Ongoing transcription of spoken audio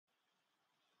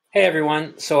Hey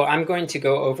everyone, so I'm going to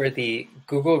go over the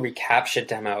Google reCAPTCHA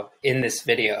demo in this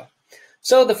video.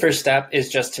 So the first step is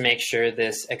just to make sure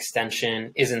this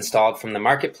extension is installed from the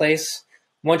marketplace.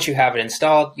 Once you have it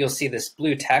installed, you'll see this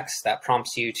blue text that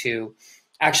prompts you to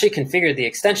actually configure the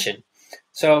extension.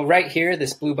 So right here,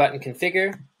 this blue button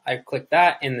configure, I click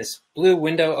that and this blue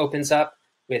window opens up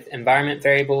with environment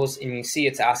variables and you see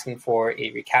it's asking for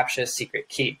a reCAPTCHA secret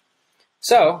key.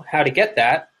 So how to get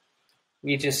that?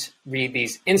 We just read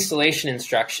these installation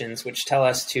instructions, which tell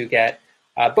us to get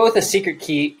both a secret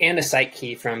key and a site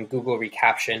key from Google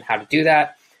reCAPTCHA and how to do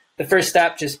that. The first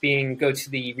step just being go to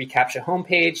the reCAPTCHA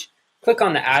homepage, click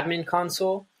on the admin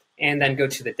console, and then go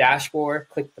to the dashboard,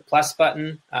 click the plus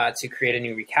button to create a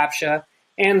new reCAPTCHA,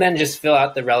 and then just fill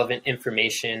out the relevant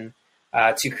information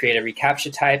to create a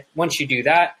reCAPTCHA type. Once you do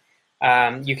that,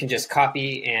 you can just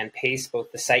copy and paste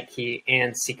both the site key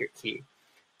and secret key.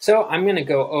 So I'm going to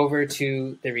go over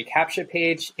to the reCAPTCHA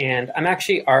page, and I'm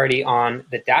actually already on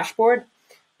the dashboard,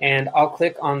 and I'll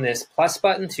click on this plus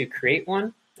button to create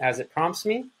one as it prompts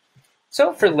me.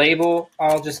 So for label,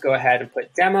 I'll just go ahead and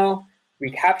put demo,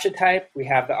 reCAPTCHA type. We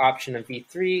have the option of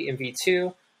V3 and V2.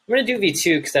 I'm going to do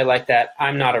V2 because I like that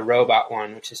I'm not a robot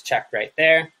one, which is checked right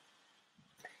there.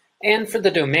 And for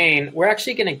the domain, we're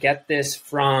actually going to get this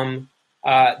from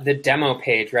the demo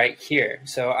page right here.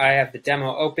 So I have the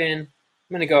demo open.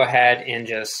 I'm going to go ahead and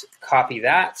just copy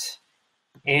that.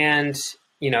 And,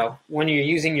 when you're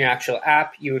using your actual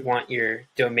app, you would want your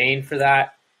domain for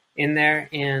that in there.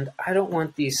 And I don't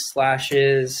want these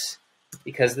slashes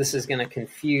because this is going to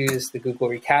confuse the Google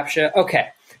reCAPTCHA.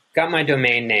 Okay, got my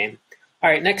domain name. All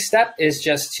right, next step is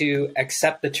just to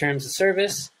accept the terms of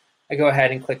service. I go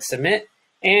ahead and click submit.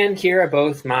 And here are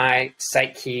both my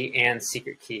site key and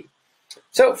secret key.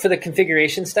 So for the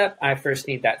configuration step, I first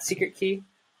need that secret key.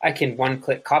 I can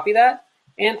one-click copy that,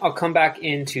 and I'll come back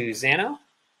into Xano,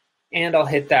 and I'll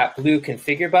hit that blue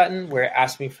configure button where it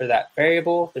asks me for that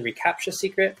variable, the reCAPTCHA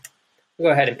secret. I'll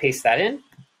go ahead and paste that in.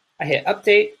 I hit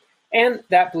update, and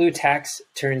that blue text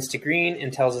turns to green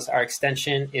and tells us our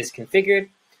extension is configured.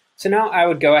 So now I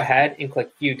would go ahead and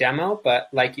click View Demo, but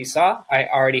like you saw, I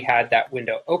already had that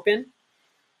window open.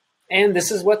 And this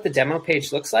is what the demo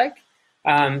page looks like.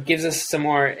 Gives us some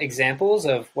more examples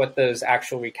of what those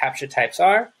actual reCAPTCHA types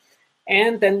are.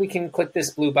 And then we can click this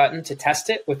blue button to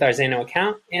test it with our Xano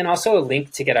account, and also a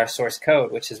link to get our source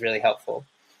code, which is really helpful.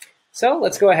 So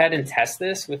let's go ahead and test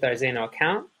this with our Xano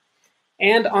account.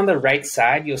 And on the right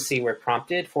side, you'll see we're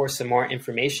prompted for some more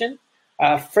information.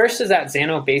 First is that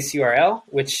Xano base URL,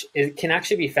 which can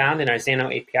actually be found in our Xano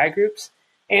API groups,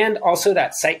 and also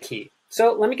that site key.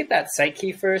 So let me get that site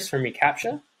key first from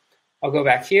reCAPTCHA. I'll go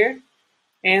back here.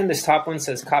 And this top one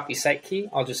says copy site key.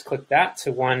 I'll just click that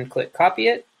to one-click copy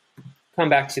it. Come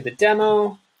back to the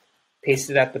demo, paste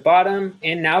it at the bottom,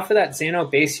 and now for that Xano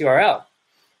base URL.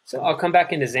 So I'll come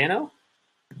back into Xano,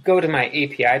 go to my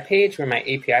API page where my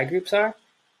API groups are,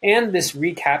 and this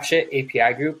reCAPTCHA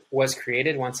API group was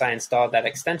created once I installed that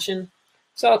extension.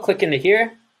 So I'll click into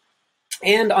here,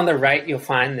 and on the right you'll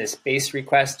find this base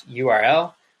request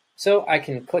URL. So I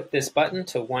can click this button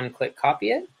to one-click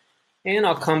copy it. And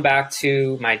I'll come back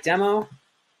to my demo,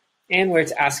 and where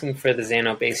it's asking for the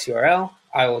Xano base URL,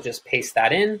 I will just paste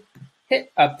that in,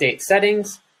 hit update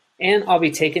settings, and I'll be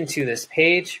taken to this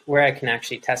page where I can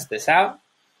actually test this out.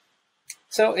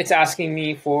 So it's asking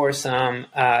me for some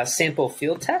sample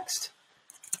field text.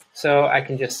 So I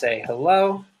can just say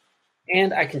hello,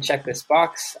 and I can check this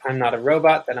box. I'm not a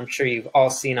robot that I'm sure you've all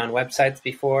seen on websites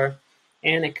before,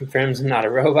 and it confirms I'm not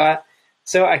a robot.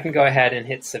 So I can go ahead and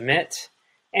hit submit.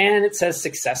 And it says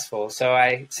successful. So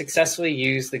I successfully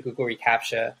used the Google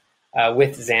reCAPTCHA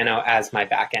with Xano as my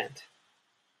backend.